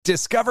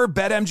Discover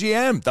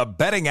BetMGM, the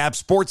betting app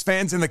sports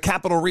fans in the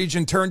capital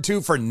region turn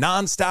to for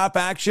nonstop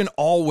action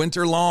all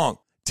winter long.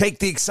 Take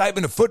the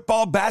excitement of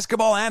football,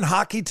 basketball, and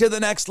hockey to the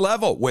next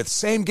level with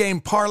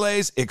same-game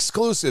parlays,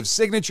 exclusive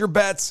signature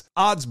bets,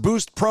 odds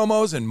boost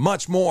promos, and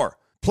much more.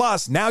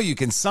 Plus, now you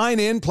can sign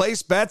in,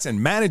 place bets,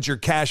 and manage your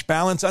cash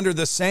balance under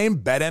the same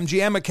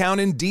BetMGM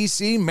account in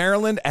D.C.,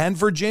 Maryland, and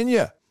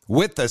Virginia.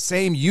 With the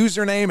same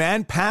username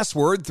and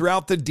password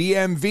throughout the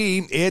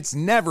DMV, it's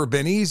never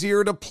been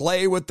easier to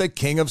play with the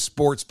king of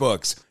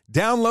sportsbooks.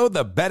 Download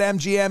the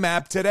BetMGM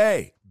app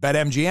today.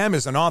 BetMGM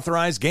is an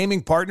authorized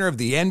gaming partner of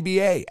the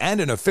NBA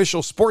and an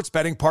official sports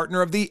betting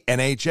partner of the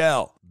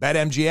NHL.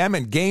 BetMGM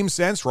and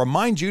GameSense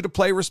remind you to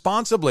play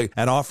responsibly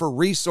and offer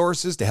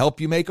resources to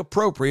help you make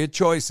appropriate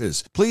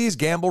choices. Please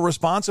gamble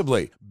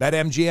responsibly.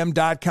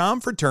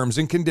 BetMGM.com for terms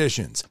and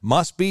conditions.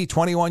 Must be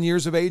 21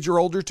 years of age or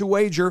older to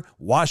wager.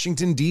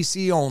 Washington,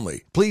 D.C.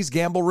 only. Please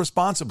gamble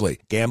responsibly.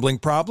 Gambling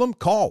problem?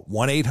 Call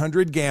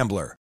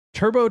 1-800-GAMBLER.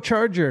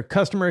 Turbocharge your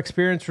customer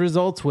experience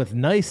results with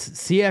Nice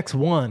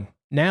CX1.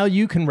 Now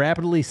you can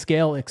rapidly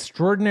scale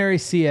extraordinary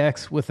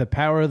CX with the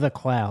power of the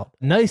cloud.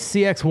 Nice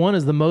CX1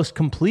 is the most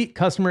complete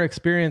customer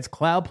experience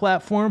cloud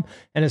platform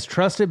and is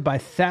trusted by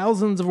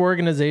thousands of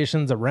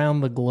organizations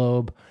around the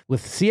globe.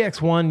 With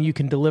CX1, you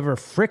can deliver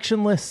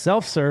frictionless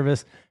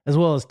self-service as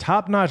well as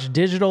top-notch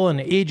digital and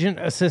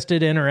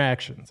agent-assisted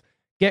interactions.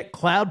 Get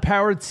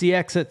cloud-powered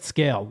CX at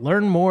scale.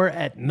 Learn more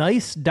at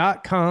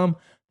nice.com.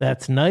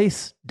 That's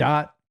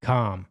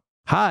nice.com.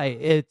 Hi,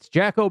 it's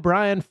Jack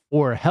O'Brien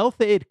for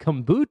Health Aid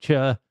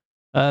Kombucha.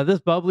 This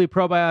bubbly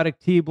probiotic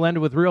tea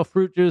blended with real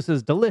fruit juice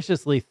is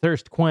deliciously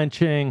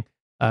thirst-quenching,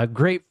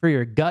 great for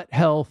your gut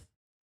health.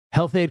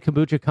 Health Aid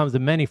Kombucha comes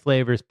in many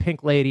flavors: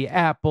 Pink Lady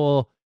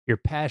Apple, your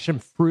passion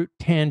fruit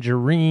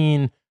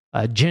tangerine,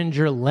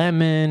 ginger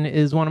lemon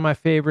is one of my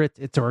favorites.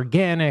 It's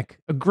organic,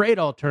 a great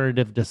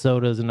alternative to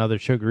sodas and other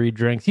sugary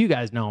drinks. You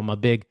guys know I'm a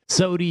big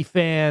sody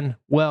fan.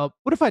 Well,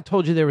 what if I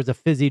told you there was a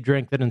fizzy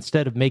drink that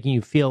instead of making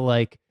you feel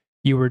like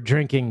you were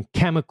drinking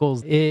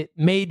chemicals, it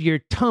made your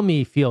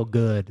tummy feel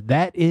good?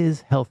 That is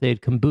Health Aid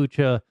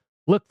Kombucha.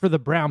 Look for the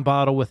brown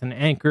bottle with an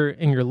anchor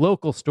in your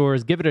local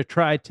stores. Give it a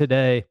try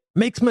today.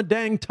 Makes my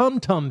dang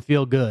tum-tum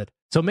feel good.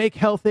 So make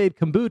Health Aid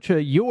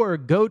Kombucha your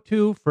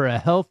go-to for a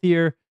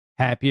healthier,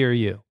 happier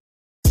you.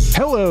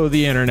 Hello,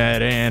 the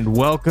internet, and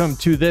welcome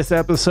to this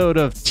episode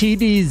of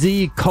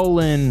TDZ: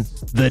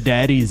 The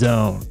Daddy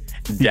Zone.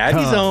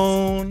 Daddy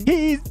Zone.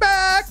 He's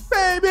back,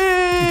 baby.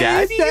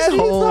 Daddy's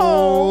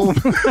home.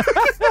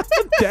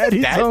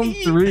 Daddy's home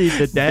 3,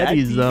 the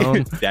Daddy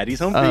Zone. Daddy's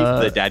home 3,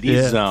 the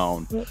Daddy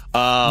Zone.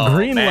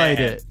 Green light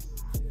it.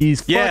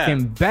 He's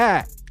fucking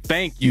back.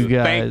 Thank you,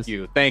 guys.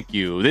 thank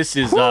you. This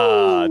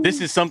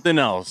is something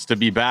else to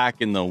be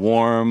back in the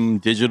warm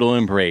digital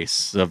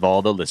embrace of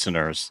all the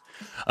listeners.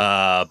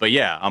 But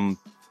yeah,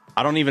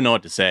 I don't even know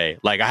what to say.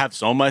 Like, I have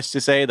so much to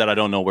say that I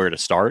don't know where to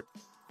start.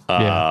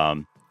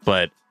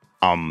 But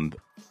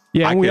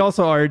yeah, and we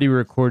also already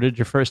recorded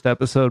your first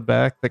episode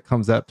back that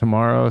comes out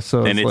tomorrow.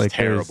 So and it's like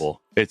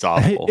terrible. It's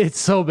awful. It's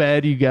so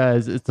bad, you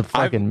guys. It's a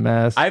fucking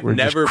mess. I've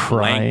never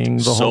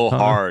blanked so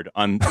hard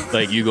on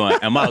like you going,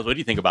 and Miles, what do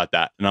you think about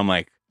that? And I'm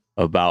like,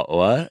 about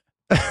what?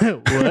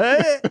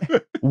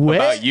 What?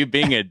 About you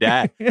being a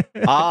dad?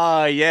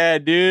 Ah, yeah,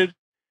 dude.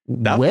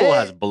 That fool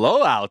has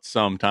blowouts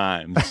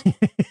sometimes.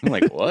 I'm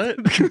like, what?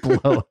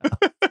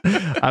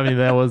 Blowouts. I mean,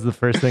 that was the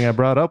first thing I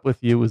brought up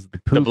with you was the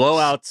poops. The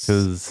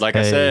blowouts, like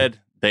I said,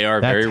 they are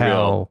very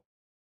real.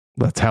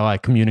 That's how I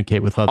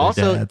communicate with other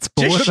dads.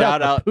 But just what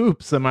shout about out the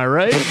poops, am I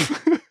right?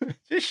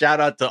 Just shout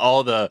out to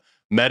all the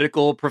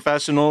medical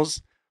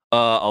professionals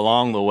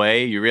along the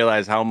way. You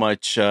realize how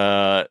much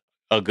a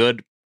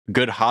good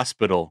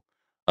hospital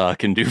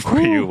can do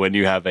for you when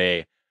you have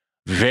a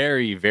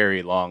very,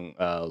 very long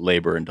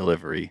labor and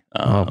delivery.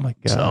 Oh my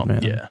God,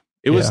 man. Yeah.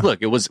 It was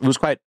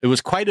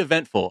quite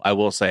eventful, I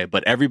will say,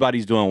 but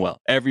everybody's doing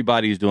well.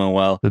 Everybody's doing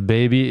well. The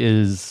baby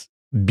is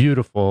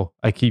beautiful.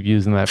 I keep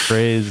using that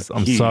phrase.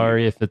 I'm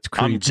sorry if it's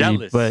creepy, I'm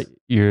jealous. but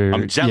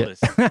I'm jealous.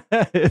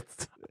 Yeah.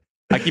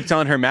 I keep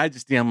telling Her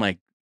Majesty, I'm like,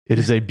 it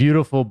is a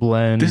beautiful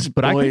blend,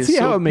 but I can see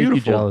how it makes you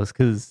jealous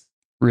because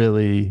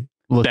really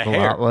looks a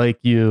lot like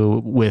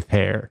you with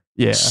hair.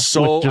 Yeah.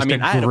 So, I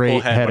mean, I had a full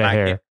head of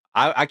hair.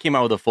 I came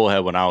out with a full head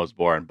when I was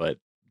born, but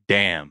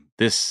damn,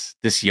 this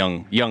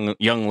young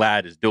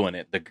lad is doing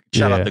it.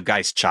 Shout out the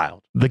Geist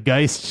child. The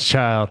Geist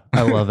child.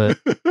 I love it.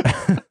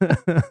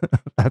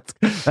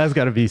 That's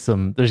got to be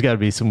some. There's got to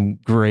be some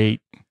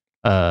great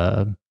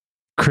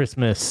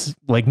Christmas,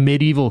 like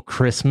medieval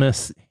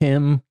Christmas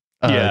hymn.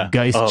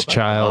 Geist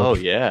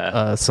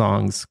child.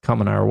 Songs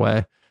coming our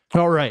way.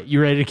 All right,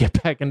 you ready to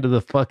get back into the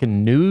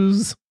fucking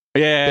news?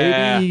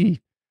 Yeah,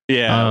 baby?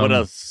 Yeah. What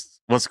else?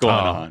 What's going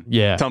on?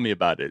 Yeah, tell me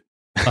about it.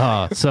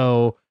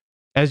 So,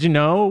 as you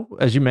know,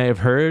 as you may have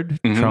heard,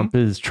 Trump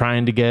is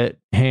trying to get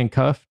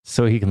handcuffed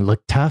so he can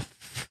look tough.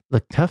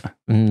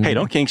 Hey,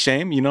 don't kink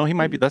shame. You know, he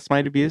might be. That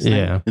might be his thing.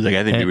 Yeah, he's like,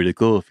 I think it'd be really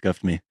cool if you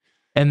cuffed me.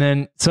 And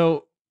then,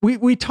 so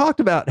we talked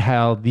about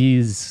how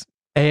these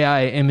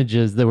AI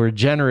images that were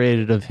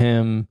generated of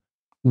him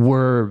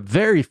were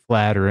very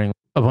flattering.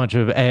 A bunch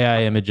of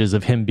AI images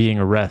of him being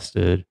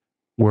arrested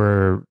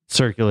were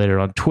circulated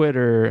on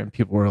Twitter, and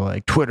people were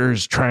like,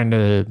 Twitter's trying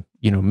to,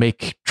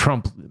 make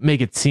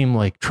it seem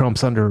like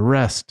Trump's under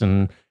arrest.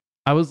 And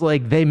I was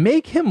like, they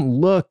make him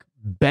look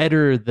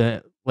better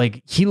than,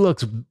 like, he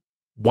looks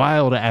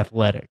wild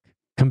athletic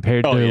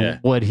compared to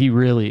what he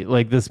really,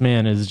 like, this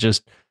man is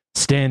just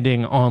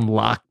standing on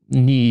locked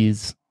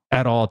knees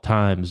at all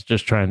times,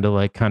 just trying to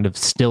like kind of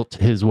stilt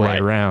his way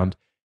around.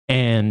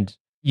 And,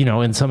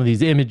 in some of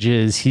these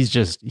images,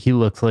 he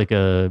looks like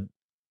a,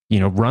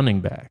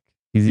 running back.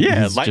 He's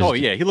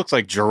he looks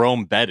like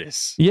Jerome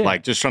Bettis,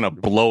 like just trying to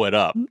blow it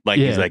up. Like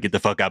he's like, get the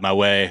fuck out my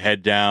way,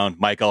 head down.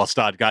 Mike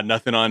Allstott got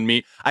nothing on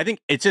me. I think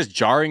it's just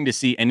jarring to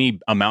see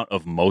any amount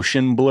of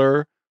motion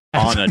blur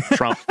on a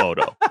Trump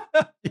photo.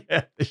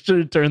 Yeah, they should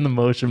have turned the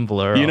motion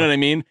blur. You know what I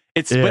mean?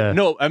 But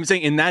no, I'm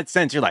saying in that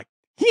sense, you're like,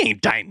 he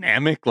ain't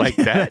dynamic like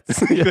that.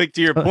 Like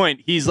to your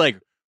point, he's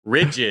like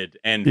rigid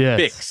and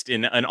fixed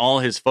in all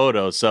his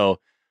photos. So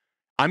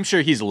I'm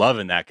sure he's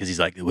loving that because he's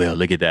like, well,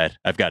 look at that.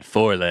 I've got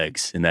 4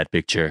 legs in that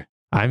picture.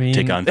 I mean,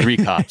 take on 3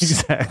 cops.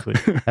 Exactly.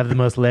 Have the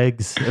most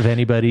legs of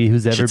anybody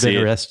who's ever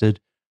been arrested.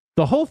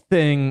 The whole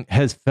thing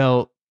has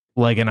felt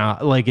like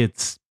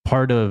it's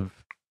part of,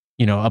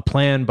 a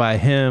plan by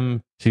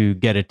him to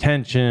get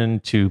attention,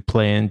 to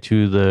play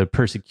into the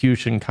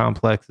persecution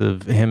complex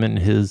of him and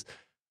his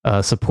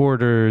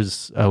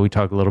supporters. We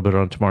talk a little bit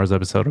on tomorrow's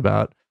episode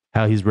about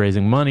how he's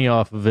raising money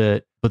off of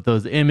it. But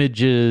those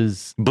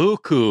images,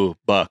 buku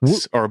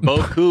bucks or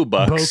boku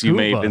bucks, you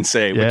may even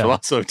say, which will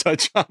also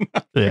touch on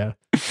that.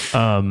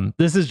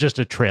 This is just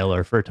a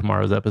trailer for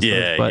tomorrow's episode.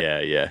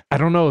 Yeah. I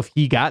don't know if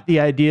he got the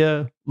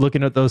idea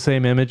looking at those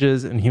same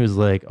images and he was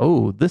like,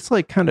 oh, this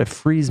like kind of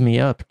frees me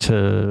up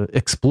to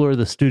explore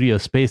the studio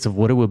space of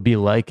what it would be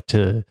like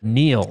to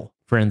kneel,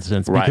 for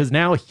instance, because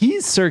now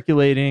he's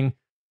circulating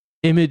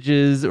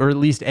images, or at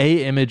least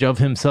a image of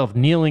himself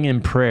kneeling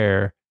in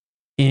prayer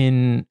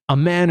in a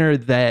manner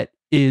that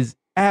is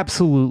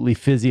absolutely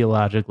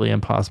physiologically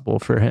impossible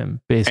for him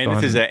based on... And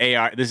this is an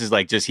AI... This is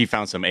like just... He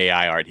found some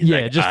AI art. He's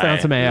found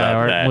some AI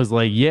art and was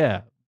like,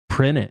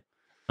 print it.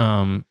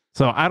 So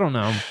I don't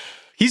know.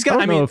 He's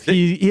got... I don't know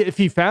if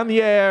he found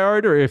the AI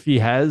art or if he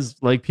has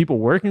like people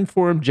working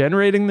for him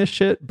generating this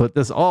shit, but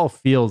this all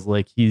feels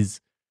like he's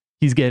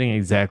getting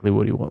exactly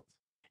what he wants.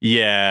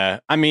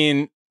 Yeah. I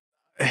mean,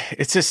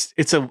 it's just...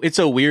 It's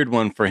a weird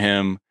one for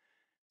him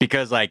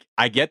because like,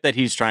 I get that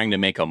he's trying to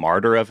make a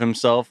martyr of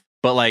himself,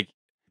 but like,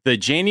 the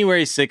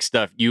January 6th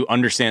stuff, you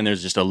understand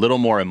there's just a little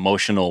more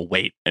emotional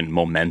weight and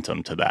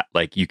momentum to that.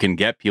 Like you can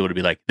get people to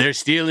be like, they're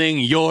stealing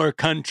your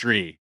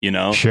country,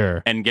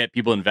 Sure. And get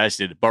people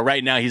invested. But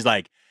right now he's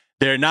like,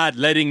 they're not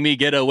letting me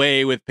get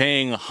away with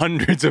paying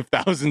hundreds of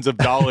thousands of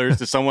dollars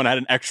to someone I had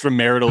an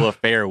extramarital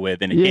affair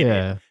with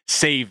and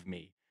save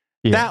me.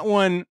 Yeah. That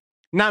one,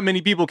 not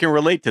many people can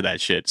relate to that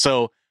shit.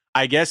 So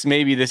I guess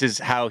maybe this is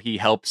how he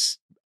helps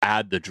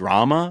add the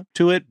drama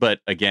to it. But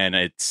again,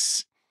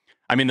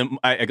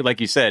 like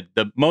you said,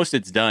 the most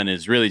it's done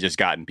is really just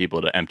gotten people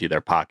to empty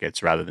their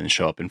pockets rather than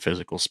show up in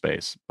physical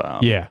space.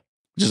 Which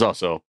is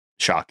also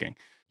shocking.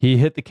 He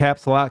hit the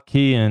caps lock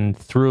key and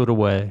threw it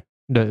away.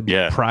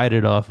 Pried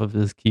it off of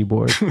his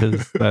keyboard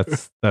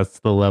because that's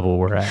the level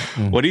we're at.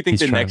 What do you think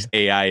the next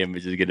AI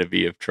image is going to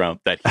be of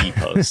Trump that he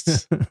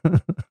posts?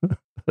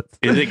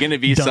 Is it going to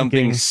be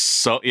something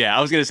so... Yeah, I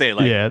was going to say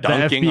like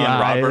dunking on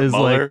Robert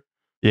Mueller.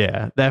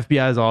 The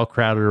FBI is all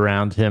crowded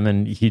around him,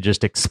 and he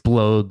just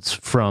explodes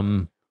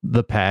from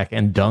the pack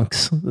and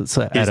dunks. He's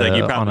like,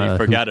 you probably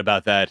forgot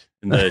about that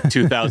in the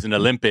 2000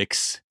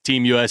 Olympics,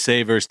 Team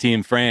USA versus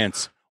Team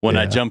France. When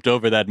I jumped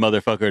over that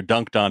motherfucker,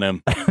 dunked on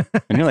him,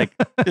 and you're like,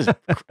 just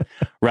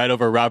right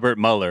over Robert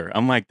Mueller.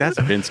 I'm like, that's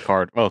Vince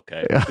Carter.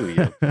 Okay,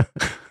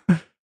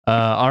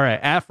 all right,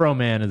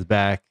 Afroman is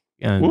back,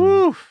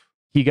 and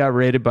he got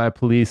raided by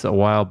police a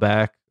while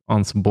back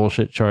on some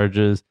bullshit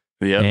charges.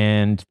 Yep.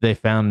 And they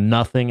found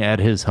nothing at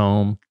his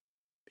home.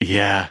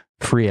 Yeah.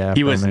 Free Afroman.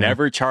 He was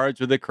never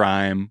charged with a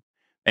crime.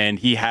 And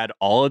he had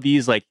all of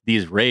these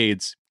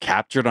raids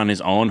captured on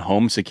his own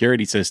home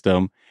security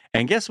system.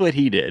 And guess what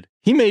he did?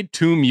 He made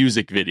 2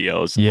 music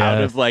videos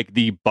out of like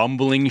the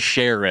bumbling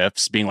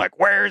sheriffs being like,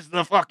 where's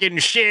the fucking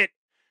shit?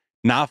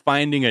 Not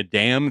finding a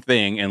damn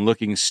thing and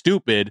looking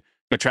stupid.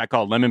 A track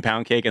called Lemon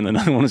Pound Cake. And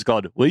another one is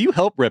called, Will You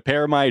Help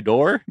Repair My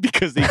Door?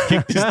 Because they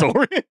kicked his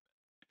door in.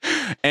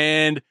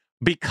 And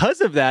because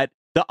of that,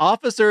 the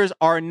officers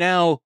are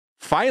now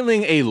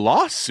filing a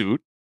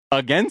lawsuit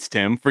against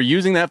him for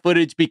using that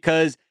footage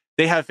because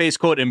they have faced,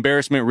 quote,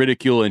 embarrassment,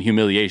 ridicule, and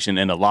humiliation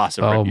and a loss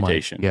of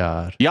reputation. My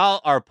God.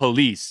 Y'all are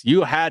police.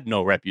 You had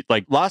no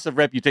loss of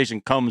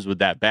reputation comes with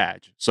that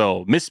badge.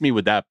 So miss me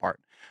with that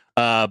part.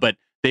 But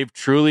they've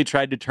truly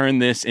tried to turn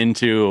this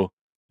into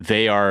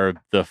they are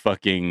the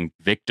fucking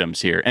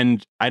victims here.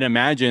 And I'd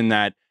imagine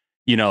that,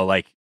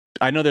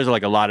 I know there's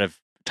like a lot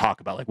of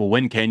talk about like, well,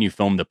 when can you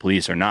film the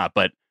police or not?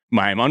 But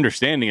my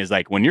understanding is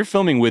like when you're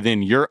filming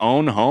within your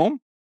own home,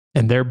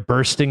 And they're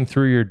bursting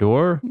through your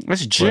door?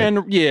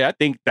 Yeah, I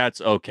think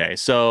that's okay.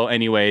 So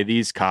anyway,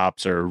 these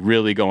cops are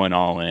really going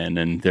all in,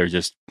 and they're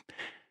just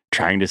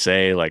trying to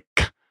say, like,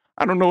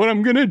 I don't know what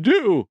I'm gonna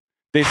do.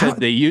 They said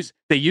they used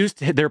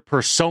their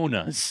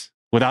personas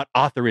without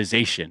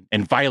authorization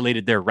and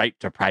violated their right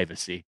to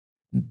privacy.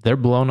 They're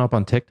blown up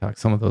on TikTok,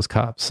 some of those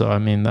cops. So I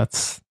mean,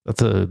 that's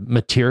a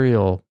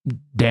material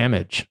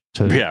damage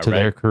to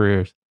their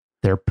careers.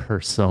 Their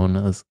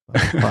personas.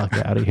 Fuck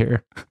out of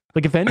here.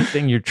 Like, if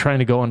anything, you're trying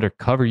to go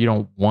undercover. You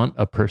don't want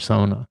a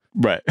persona.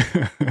 Right.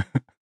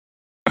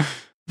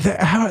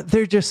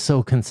 They're just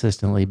so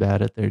consistently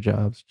bad at their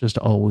jobs. Just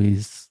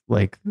always,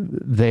 like,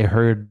 they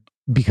heard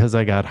because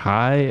I got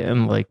high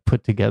and, like,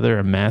 put together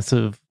a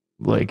massive,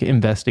 like,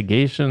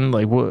 investigation.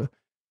 Like, what?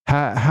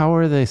 How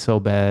are they so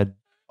bad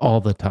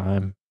all the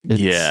time?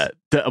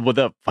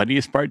 The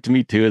funniest part to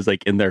me too is,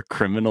 like, in their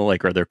criminal,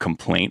 like, or their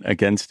complaint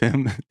against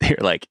him, they're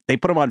like, they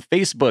put him on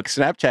Facebook,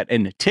 Snapchat,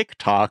 and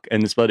TikTok,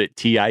 and spelled it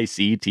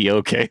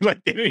TICTOK.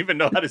 Like, they didn't even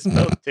know how to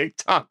spell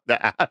TikTok,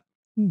 the app.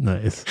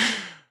 Nice.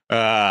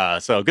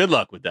 So good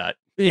luck with that.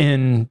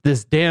 In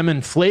this damn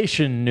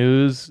inflation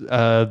news,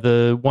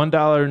 the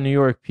 $1 New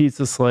York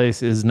pizza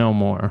slice is no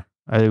more.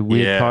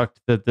 We talked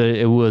that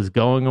it was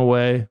going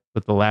away,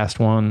 but the last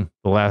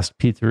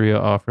pizzeria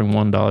offering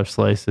 $1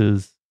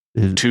 slices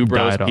is Two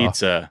Bros died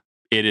Pizza. off.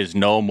 It is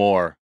no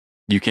more.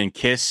 You can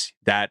kiss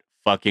that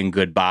fucking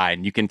goodbye,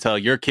 and you can tell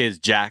your kids,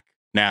 Jack.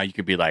 Now you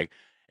could be like,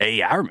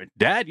 "Hey, I remember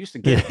Dad used to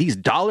get these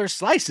dollar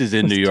slices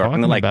in New York,"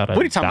 and they're like, "What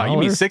are you talking about? You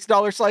mean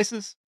 $6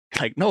 slices?"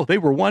 Like, no, they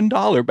were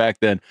 $1 back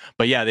then.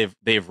 But yeah,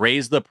 they've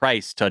raised the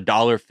price to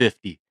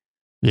 $1.50.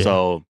 Yeah.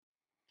 So,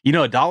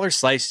 a dollar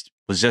slice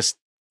was just,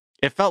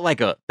 it felt like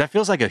that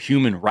feels like a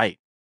human right.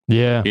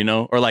 Yeah.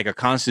 Or like a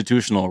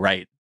constitutional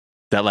right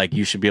that, like,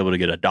 you should be able to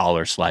get a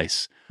dollar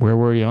slice. Where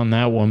were you on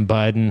that one,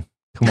 Biden?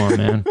 Come on,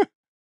 man.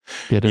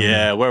 Get in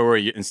there. Where were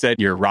you? Instead,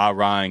 you're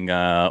rah-rahing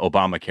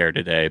Obamacare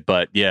today.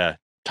 But yeah,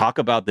 talk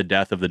about the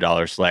death of the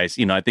dollar slice.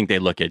 I think they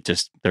look at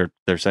just,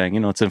 they're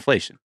saying, it's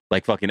inflation.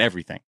 Like fucking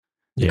everything.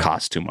 It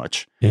costs too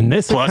much. In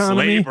this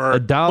economy, labor, a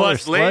dollar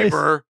slice,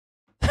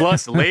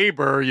 plus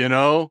labor,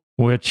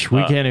 which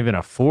we can't even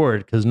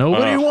afford because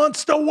nobody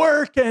wants to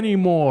work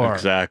anymore.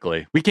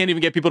 Exactly. We can't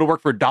even get people to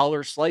work for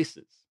dollar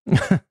slices.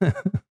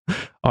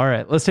 All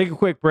right, let's take a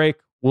quick break.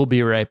 We'll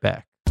be right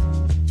back.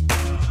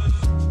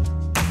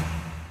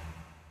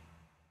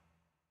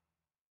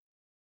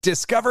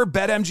 Discover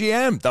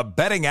BetMGM, the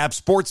betting app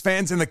sports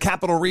fans in the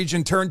capital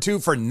region turn to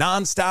for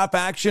nonstop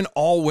action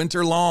all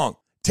winter long.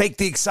 Take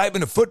the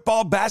excitement of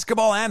football,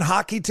 basketball, and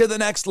hockey to the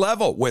next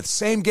level with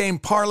same-game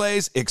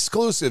parlays,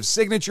 exclusive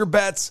signature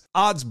bets,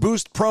 odds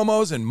boost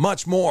promos, and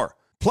much more.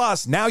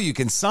 Plus, now you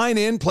can sign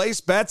in,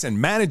 place bets, and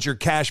manage your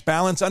cash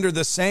balance under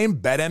the same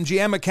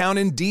BetMGM account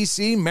in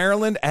D.C.,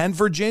 Maryland, and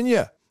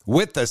Virginia.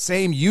 With the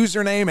same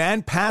username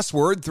and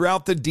password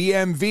throughout the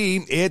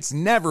DMV, it's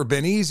never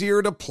been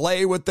easier to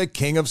play with the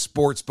king of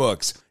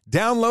sportsbooks.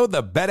 Download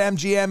the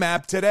BetMGM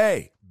app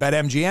today.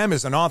 BetMGM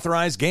is an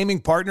authorized gaming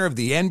partner of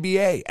the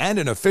NBA and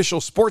an official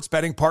sports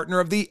betting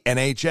partner of the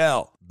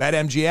NHL.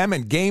 BetMGM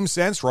and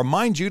GameSense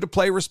remind you to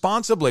play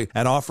responsibly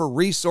and offer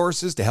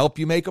resources to help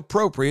you make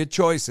appropriate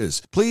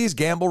choices. Please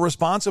gamble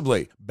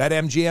responsibly.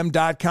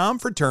 BetMGM.com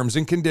for terms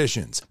and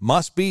conditions.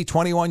 Must be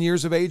 21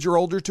 years of age or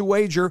older to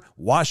wager.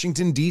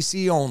 Washington,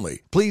 D.C.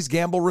 only. Please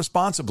gamble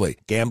responsibly.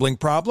 Gambling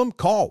problem?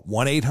 Call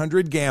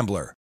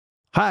 1-800-GAMBLER.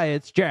 Hi,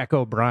 it's Jack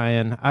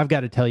O'Brien. I've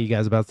got to tell you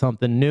guys about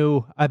something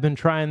new I've been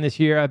trying this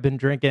year. I've been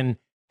drinking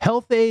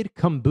Health Aid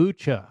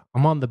Kombucha.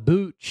 I'm on the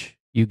booch,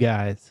 you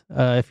guys.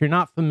 If you're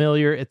not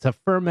familiar, it's a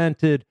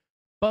fermented,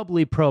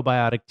 bubbly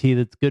probiotic tea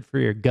that's good for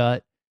your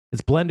gut.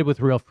 It's blended with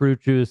real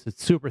fruit juice.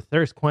 It's super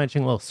thirst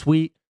quenching, a little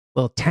sweet, a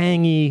little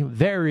tangy,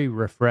 very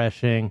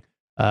refreshing.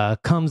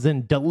 Comes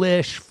in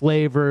delish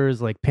flavors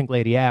like pink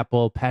lady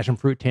apple, passion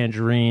fruit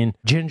tangerine,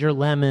 ginger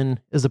lemon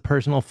is a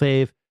personal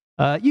fave.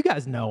 You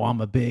guys know I'm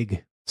a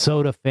big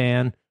soda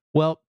fan.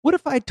 Well, what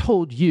if I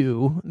told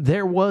you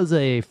there was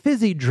a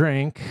fizzy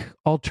drink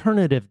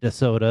alternative to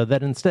soda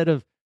that instead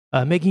of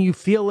making you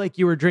feel like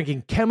you were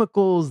drinking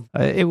chemicals,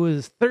 it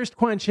was thirst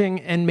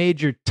quenching and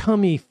made your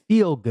tummy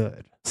feel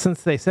good?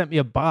 Since they sent me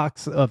a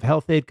box of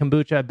Health Aid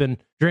Kombucha, I've been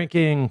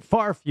drinking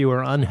far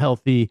fewer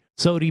unhealthy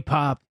sody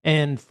pop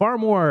and far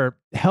more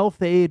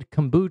Health Aid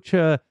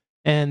Kombucha,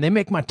 and they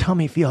make my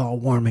tummy feel all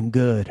warm and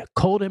good.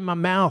 Cold in my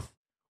mouth,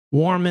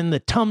 warm in the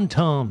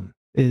tum-tum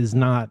is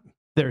not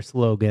their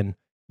slogan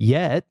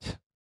yet.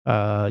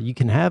 You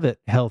can have it,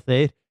 Health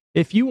Aid.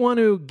 If you want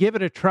to give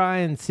it a try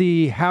and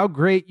see how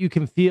great you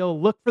can feel,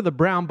 look for the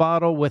brown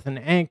bottle with an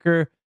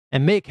anchor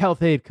and make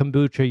Health Aid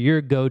Kombucha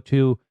your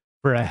go-to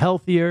for a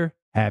healthier,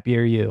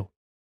 happier you.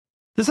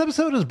 This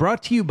episode is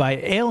brought to you by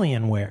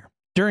Alienware.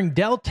 During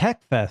Dell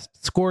Tech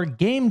Fest, score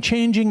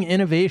game-changing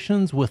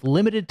innovations with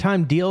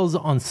limited-time deals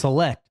on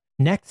select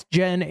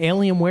next-gen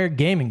Alienware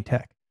gaming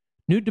tech.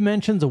 New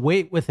dimensions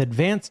await with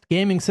advanced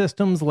gaming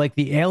systems like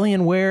the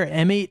Alienware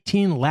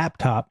M18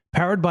 laptop,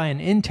 powered by an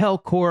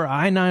Intel Core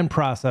i9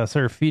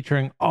 processor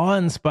featuring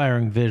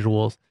awe-inspiring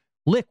visuals,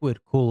 liquid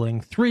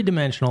cooling,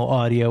 3-dimensional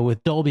audio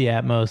with Dolby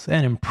Atmos,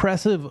 and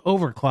impressive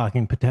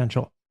overclocking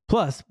potential.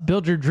 Plus,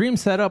 build your dream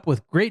setup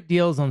with great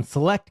deals on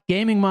select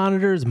gaming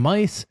monitors,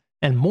 mice,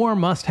 and more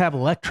must-have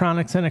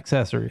electronics and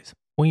accessories.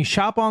 When you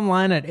shop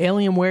online at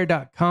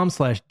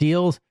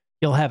alienware.com/deals,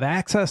 you'll have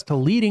access to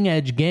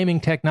leading-edge gaming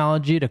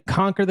technology to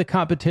conquer the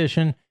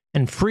competition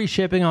and free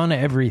shipping on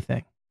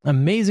everything.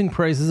 Amazing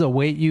prices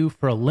await you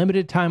for a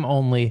limited time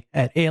only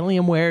at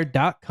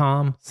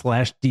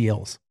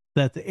alienware.com/deals.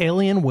 That's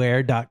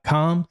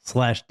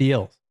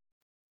alienware.com/deals.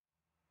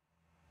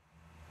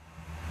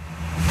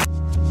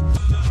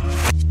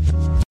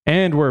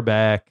 And we're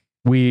back.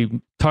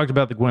 We talked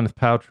about the Gwyneth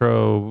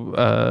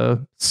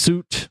Paltrow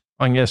suit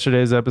on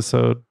yesterday's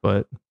episode,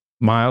 but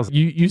Miles,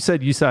 you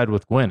said you side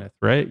with Gwyneth,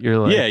 right? You're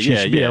like, she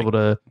should be able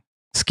to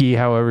ski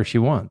however she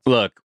wants.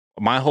 Look,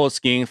 my whole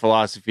skiing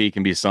philosophy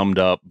can be summed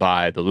up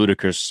by the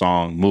Ludacris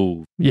song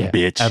 "Move,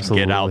 bitch,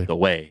 absolutely. Get out the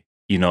way."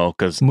 You know,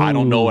 because I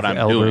don't know what I'm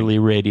elderly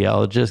doing.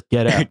 radiologist,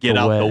 get out, get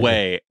out the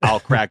way. I'll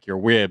crack your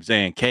ribs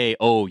and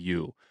KO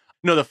you.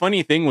 No, the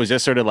funny thing was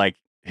just sort of like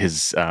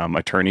his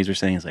attorneys were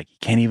saying is like he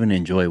can't even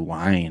enjoy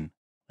wine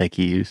like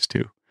he used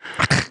to.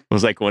 It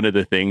was like one of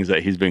the things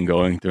that he's been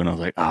going through, and I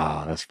was like,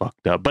 oh, that's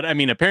fucked up. But I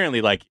mean,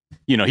 apparently, like,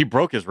 you know, he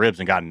broke his ribs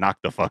and got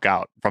knocked the fuck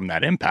out from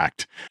that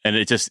impact. And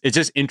it's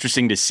just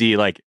interesting to see.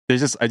 Like, I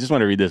just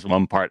want to read this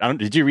one part.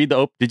 Did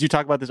you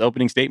talk about this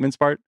opening statements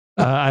part?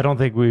 I don't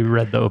think we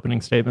read the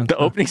opening statement. The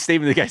opening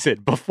statement, the guy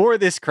said, before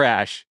this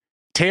crash,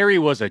 Terry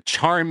was a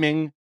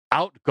charming,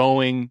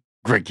 outgoing,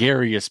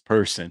 gregarious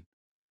person.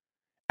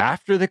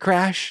 After the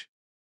crash,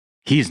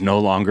 he's no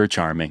longer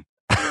charming.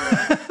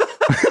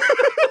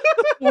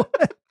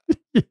 What?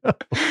 Yeah.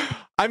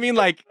 I mean,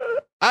 like,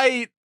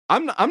 I'm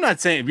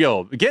not saying,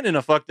 getting in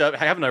a fucked up,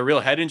 having a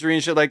real head injury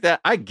and shit like that.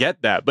 I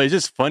get that, but it's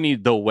just funny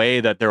the way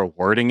that they're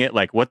wording it,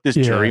 like what this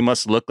jury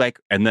must look like.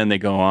 And then they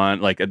go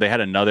on, like they had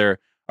a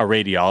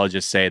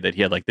radiologist say that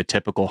he had like the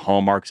typical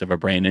hallmarks of a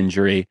brain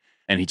injury.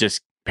 And he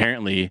just,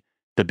 apparently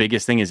the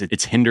biggest thing is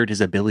it's hindered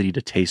his ability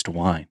to taste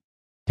wine.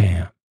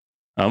 Damn.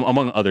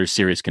 Among other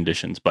serious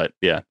conditions, but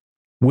yeah.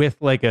 With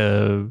like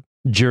a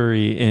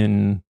jury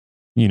in,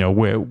 you know,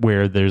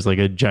 where there's like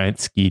a giant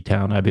ski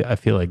town, I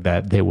feel like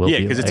that they will. Yeah,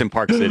 because it's in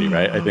Park City,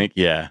 right? I think.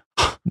 Yeah.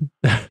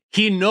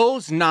 He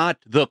knows not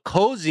the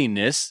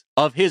coziness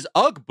of his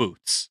UGG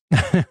boots.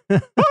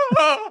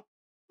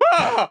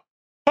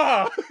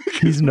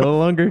 He's no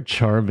longer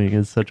charming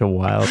is such a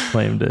wild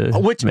claim to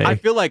which make. I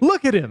feel like.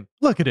 Look at him,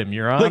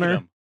 Your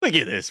Honor. Look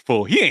at this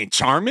fool. He ain't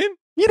charming.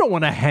 You don't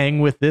want to hang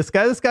with this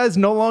guy. This guy's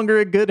no longer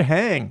a good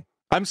hang.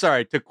 I'm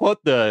sorry to quote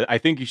I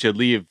think you should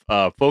leave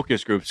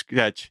focus group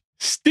sketch.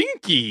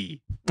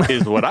 Stinky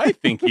is what I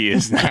think he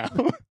is now.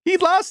 He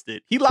lost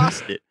it.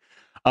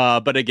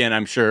 But again,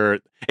 I'm sure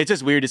it's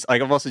just weird. It's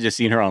like I've also just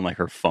seen her on like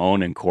her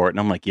phone in court, and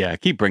I'm like, yeah,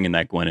 keep bringing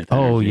that Gwyneth energy.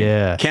 Oh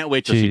yeah, can't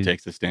wait till she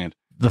takes the stand.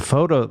 The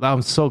photo.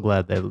 I'm so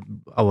glad they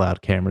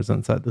allowed cameras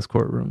inside this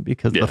courtroom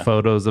because the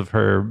photos of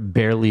her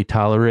barely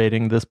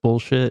tolerating this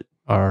bullshit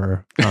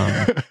are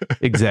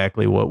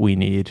exactly what we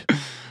need.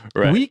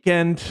 Right.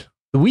 The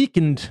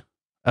WeeKnd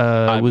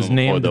was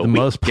named the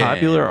most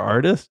popular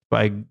artist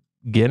by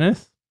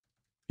Guinness.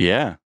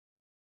 Yeah.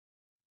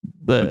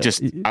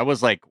 I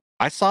was like,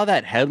 I saw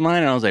that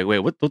headline and I was like, wait,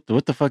 what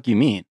the fuck you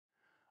mean?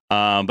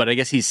 But I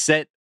guess he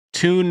set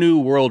 2 new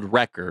world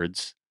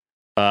records,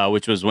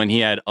 which was when he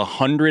had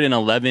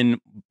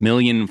 111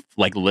 million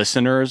like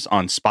listeners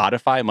on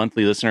Spotify,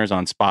 monthly listeners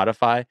on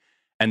Spotify.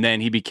 And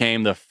then he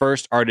became the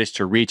first artist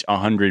to reach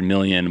 100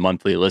 million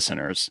monthly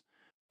listeners.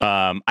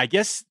 I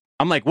guess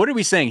I'm like, what are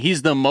we saying?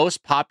 He's the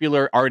most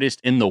popular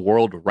artist in the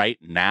world right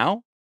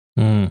now?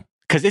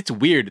 Because it's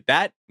weird.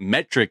 That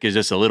metric is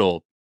just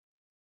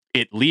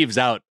it leaves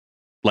out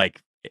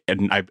like,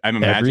 and I'm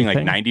imagining like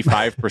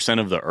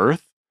 95% of the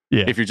earth.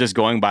 Yeah. If you're just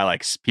going by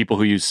like people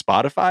who use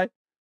Spotify.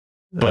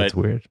 That's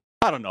weird.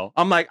 I don't know.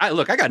 I'm like,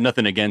 I got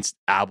nothing against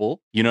Apple.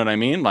 You know what I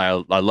mean? I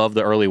love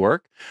the early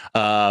work.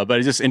 But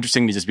it's just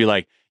interesting to just be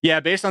like, yeah,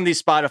 based on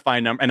these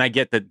Spotify numbers, and I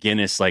get that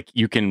Guinness, like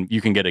you can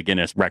get a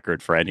Guinness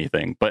record for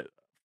anything. But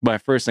my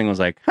first thing was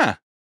like, that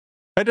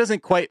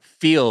doesn't quite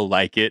feel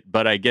like it,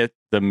 but I get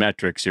the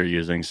metrics you're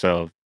using.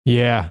 So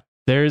yeah,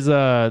 there's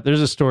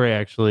a story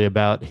actually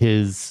about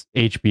his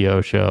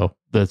HBO show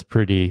that's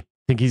pretty.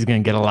 I think he's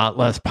going to get a lot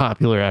less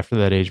popular after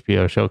that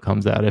HBO show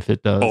comes out. If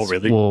it does. Oh,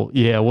 really?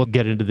 We'll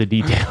get into the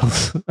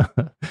details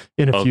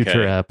in a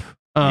future ep.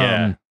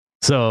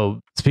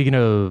 So speaking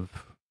of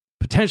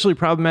potentially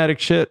problematic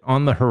shit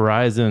on the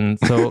horizon.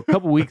 So a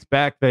couple weeks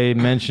back, they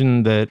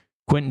mentioned that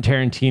Quentin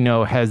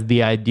Tarantino has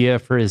the idea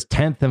for his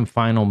 10th and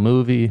final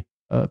movie.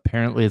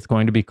 Apparently it's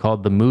going to be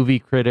called The Movie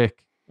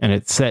Critic, and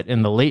it's set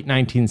in the late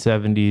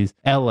 1970s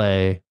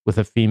LA with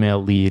a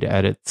female lead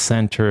at its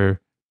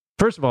center.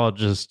 First of all,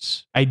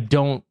 I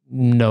don't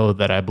know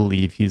that I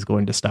believe he's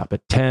going to stop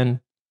at 10.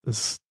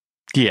 It's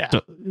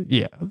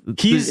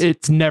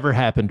never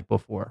happened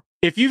before.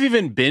 If you've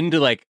even been to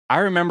like, I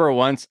remember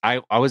once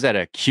I was at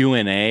a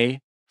Q&A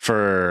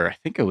for, I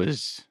think it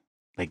was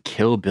like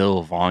Kill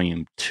Bill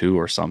Volume 2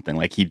 or something.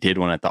 Like he did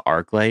one at the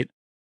ArcLight.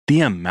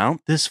 The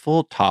amount this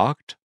fool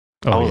talked,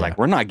 I was like,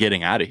 we're not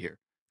getting out of here.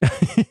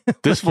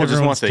 This fool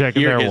just wants to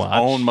hear his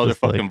own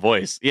motherfucking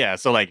voice. Yeah.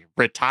 So like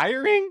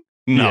retiring?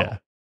 No. Yeah.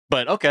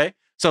 But okay.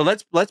 So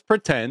let's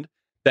pretend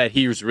that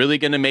he was really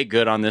going to make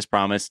good on this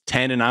promise.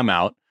 10 and I'm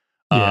out.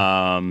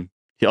 Yeah.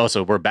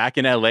 Also, we're back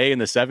in LA in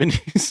the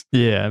 70s.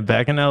 Yeah,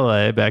 back in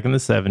LA, back in the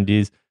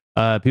 70s.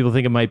 People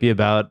think it might be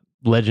about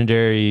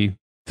legendary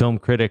film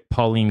critic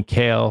Pauline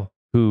Kael,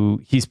 who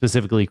he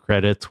specifically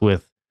credits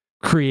with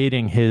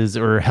creating his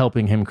or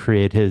helping him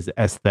create his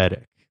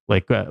aesthetic.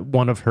 Like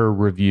one of her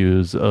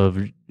reviews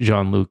of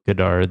Jean-Luc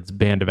Godard's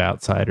Band of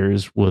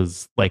Outsiders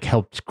was like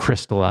helped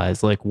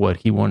crystallize like what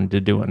he wanted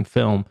to do in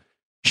film.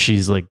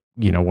 She's like,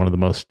 you know, one of the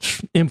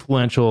most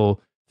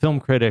influential film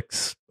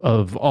critics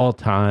of all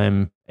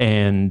time.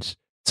 And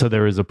so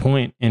there was a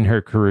point in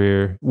her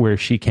career where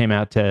she came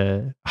out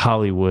to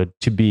Hollywood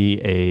to be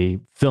a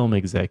film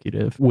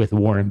executive with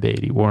Warren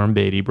Beatty. Warren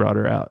Beatty brought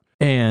her out,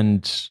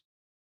 and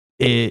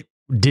it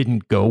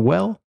didn't go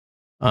well.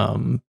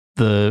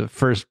 The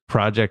first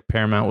project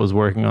Paramount was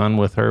working on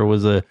with her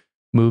was a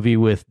movie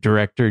with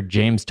director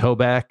James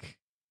Toback,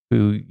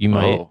 who you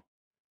might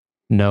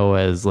know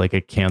as like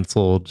a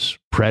canceled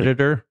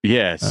Predator.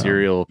 Yeah,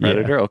 serial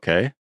Predator. Yeah.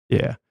 Okay.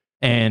 Yeah.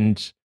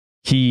 And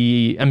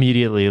he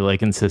immediately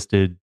like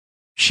insisted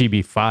she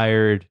be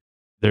fired.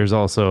 There's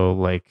also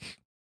like,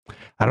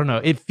 I don't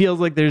know, it feels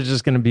like there's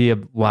just going to be a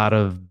lot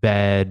of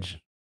bad,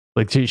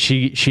 like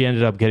she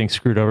ended up getting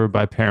screwed over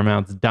by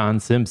Paramount's Don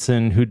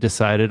Simpson, who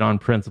decided on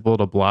principle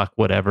to block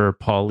whatever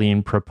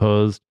Pauline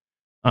proposed.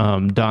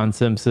 Don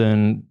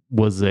Simpson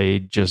was a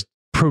just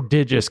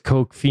prodigious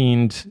coke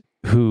fiend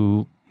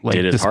who,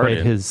 like, despite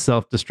his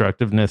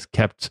self-destructiveness,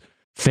 kept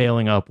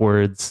failing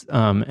upwards.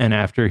 And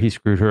after he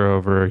screwed her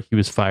over, he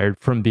was fired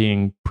from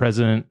being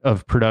president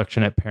of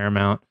production at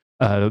Paramount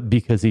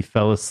because he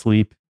fell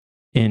asleep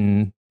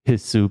in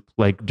his soup,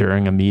 like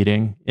during a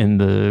meeting in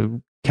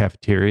the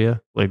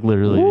cafeteria, like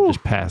literally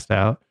just passed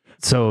out.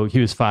 So he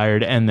was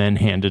fired and then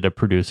handed a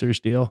producer's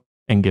deal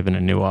and given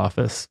a new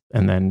office,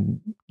 and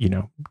then, you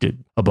know,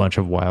 did a bunch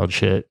of wild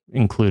shit,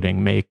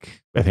 including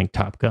make, I think,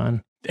 Top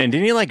Gun. And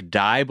didn't he like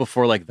die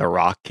before like The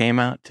Rock came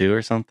out too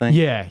or something?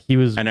 Yeah, he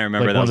was. And I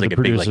remember like, that was like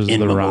a big like in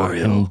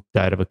memorial. And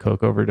died of a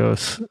coke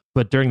overdose.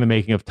 But during the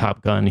making of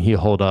Top Gun, he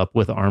holed up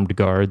with armed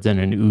guards and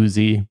an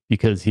Uzi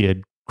because he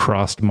had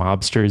crossed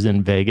mobsters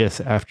in Vegas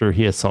after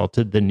he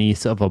assaulted the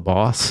niece of a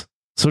boss.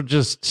 So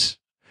just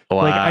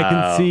like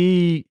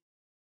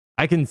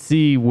I can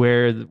see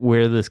where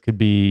this could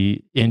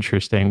be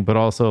interesting, but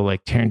also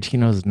like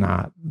Tarantino's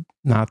not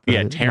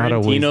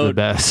always the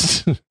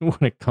best when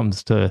it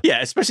comes to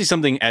especially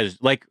something as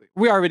like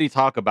we already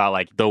talk about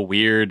like the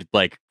weird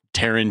like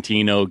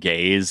Tarantino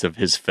gaze of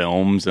his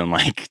films and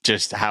like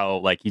just how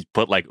like he's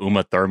put like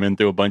Uma Thurman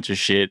through a bunch of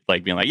shit,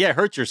 like being like, yeah,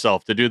 hurt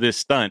yourself to do this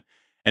stunt,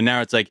 and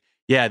now it's like,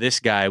 yeah, this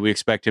guy, we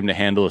expect him to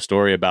handle a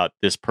story about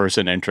this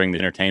person entering the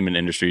entertainment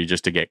industry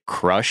just to get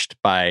crushed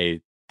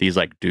by these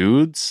like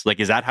dudes. Like,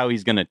 is that how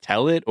he's going to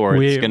tell it,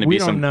 or it's going to be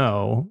some? We don't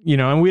know, you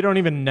know, and we don't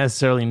even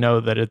necessarily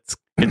know that it's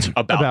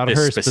about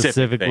her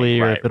specifically,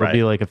 or if it'll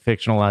be like a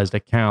fictionalized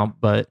account.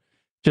 But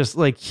just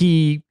like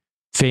he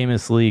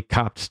famously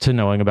copped to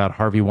knowing about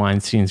Harvey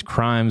Weinstein's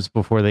crimes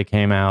before they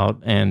came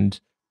out, and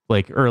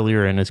like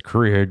earlier in his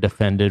career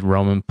defended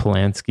Roman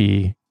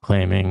Polanski,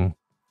 claiming,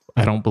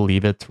 I don't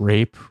believe it's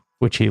rape,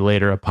 which he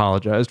later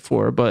apologized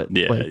for. But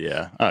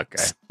okay,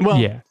 well,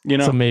 yeah, you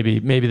know, so maybe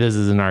this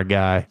isn't our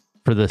guy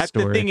for this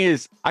story. The thing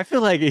is, I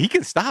feel like he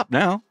can stop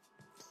now.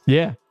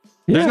 Yeah.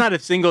 There's not a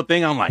single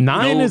thing I'm like,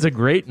 9 is a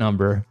great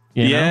number.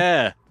 You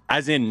know?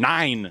 As in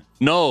 9.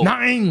 No.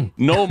 9.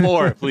 No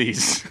more,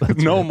 please.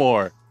 No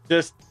more.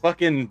 Just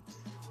fucking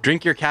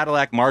drink your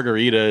Cadillac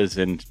margaritas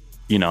and,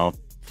 you know,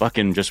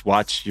 fucking just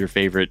watch your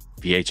favorite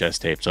VHS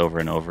tapes over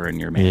and over in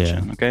your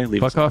mansion. Okay?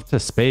 Fuck off to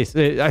space.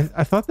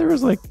 I thought there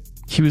was like,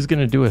 he was going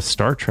to do a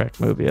Star Trek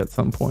movie at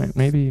some point.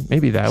 Maybe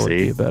that would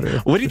be better.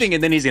 What do you think?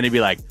 And then he's going to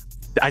be like,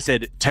 I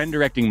said, 10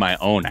 directing my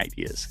own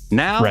ideas.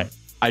 Now,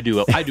 I do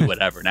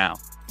whatever now.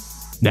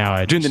 Now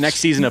I doing the next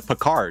season of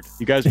Picard.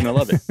 You guys are going to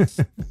love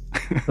it.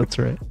 That's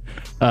right.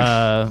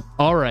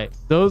 All right.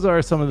 Those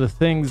are some of the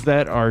things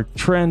that are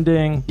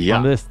trending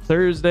on this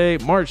Thursday,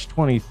 March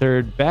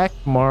 23rd. Back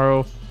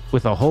tomorrow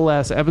with a whole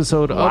ass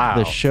episode of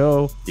the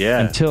show. Yeah.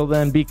 Until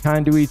then, be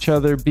kind to each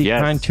other. Be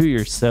kind to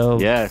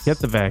yourselves. Yes. Get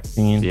the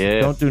vaccine. Yeah.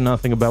 Don't do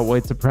nothing about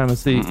white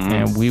supremacy.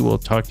 And we will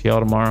talk to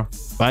y'all tomorrow.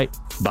 Bye.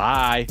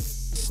 Bye.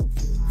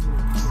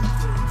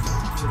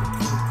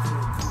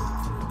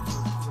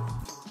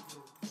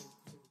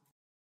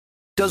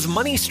 Does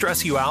money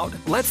stress you out?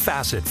 Let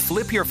Facet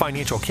flip your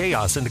financial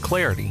chaos into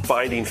clarity.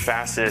 Finding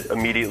Facet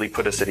immediately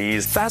put us at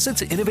ease.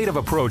 Facet's innovative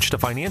approach to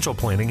financial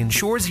planning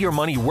ensures your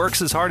money works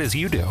as hard as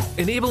you do,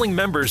 enabling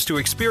members to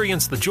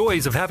experience the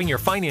joys of having your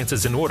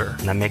finances in order.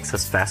 And that makes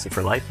us Facet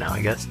for life now,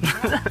 I guess.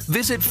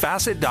 Visit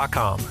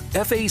Facet.com,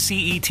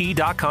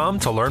 FACET.com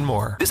to learn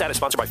more. This ad is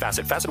sponsored by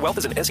Facet. Facet Wealth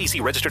is an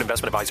SEC registered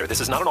investment advisor. This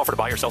is not an offer to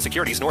buy or sell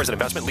securities, nor is it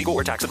investment, legal,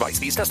 or tax advice.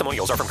 These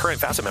testimonials are from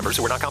current Facet members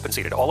who are not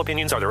compensated. All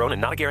opinions are their own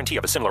and not a guarantee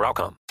of a similar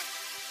outcome.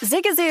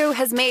 Zigazoo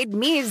has made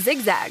me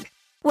zigzag.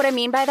 What I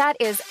mean by that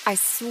is I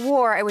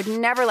swore I would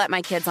never let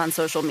my kids on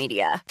social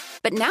media.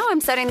 But now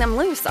I'm setting them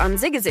loose on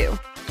Zigazoo.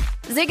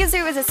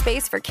 Zigazoo is a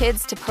space for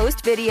kids to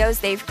post videos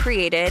they've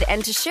created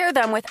and to share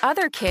them with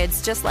other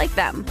kids just like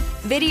them.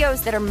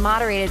 Videos that are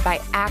moderated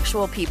by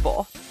actual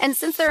people. And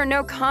since there are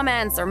no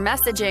comments or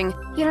messaging,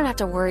 you don't have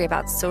to worry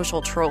about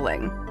social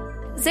trolling.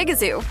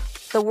 Zigazoo,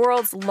 the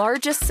world's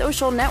largest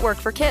social network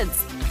for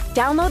kids.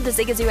 Download the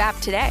Zigazoo app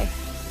today.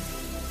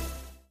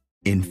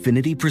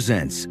 Infiniti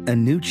presents a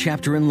new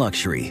chapter in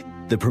luxury,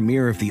 the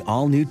premiere of the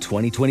all-new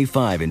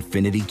 2025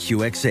 Infiniti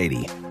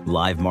QX80,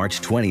 live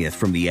March 20th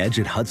from the Edge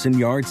at Hudson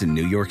Yards in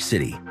New York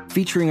City,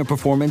 featuring a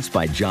performance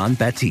by John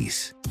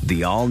Batiste.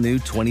 The all-new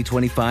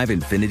 2025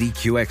 Infiniti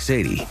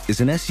QX80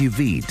 is an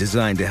SUV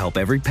designed to help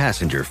every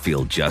passenger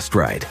feel just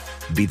right.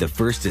 Be the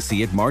first to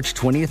see it March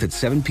 20th at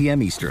 7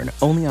 p.m. Eastern,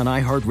 only on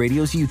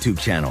iHeartRadio's YouTube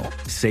channel.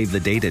 Save the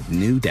date at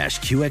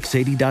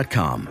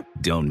new-QX80.com.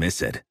 Don't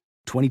miss it.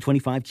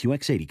 2025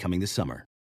 QX80 coming this summer.